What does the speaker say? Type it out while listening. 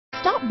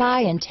Stop by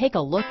and take a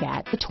look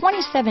at the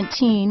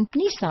 2017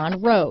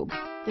 Nissan Rogue.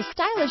 The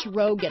stylish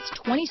Rogue gets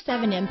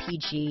 27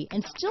 mpg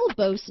and still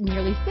boasts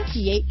nearly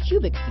 58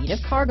 cubic feet of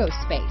cargo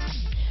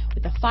space.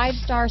 With a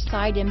 5-star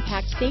side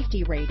impact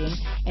safety rating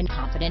and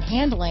confident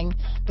handling,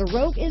 the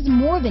Rogue is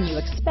more than you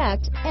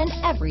expect and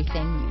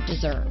everything you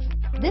deserve.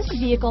 This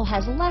vehicle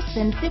has less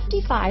than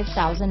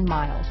 55,000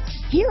 miles.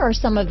 Here are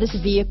some of this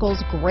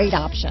vehicle's great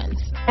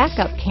options: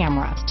 backup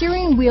camera,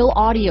 steering wheel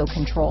audio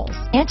controls,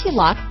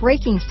 anti-lock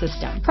braking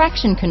system,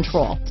 traction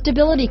control,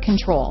 stability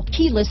control,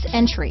 keyless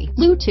entry,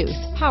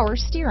 Bluetooth, power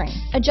steering,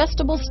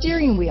 adjustable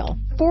steering wheel,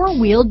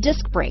 4-wheel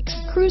disc brakes,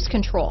 cruise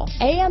control,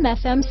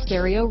 AM/FM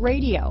stereo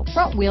radio,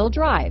 front-wheel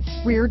drive,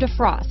 rear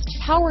defrost,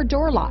 power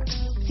door locks,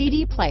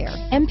 CD player,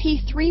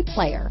 MP3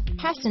 player,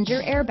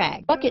 passenger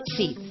airbag, bucket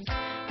seats.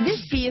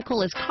 This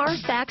vehicle is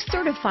Carfax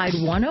certified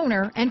one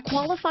owner and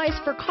qualifies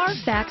for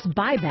Carfax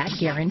buyback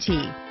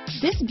guarantee.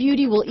 This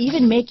beauty will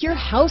even make your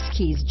house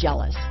keys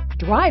jealous.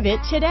 Drive it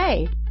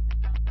today.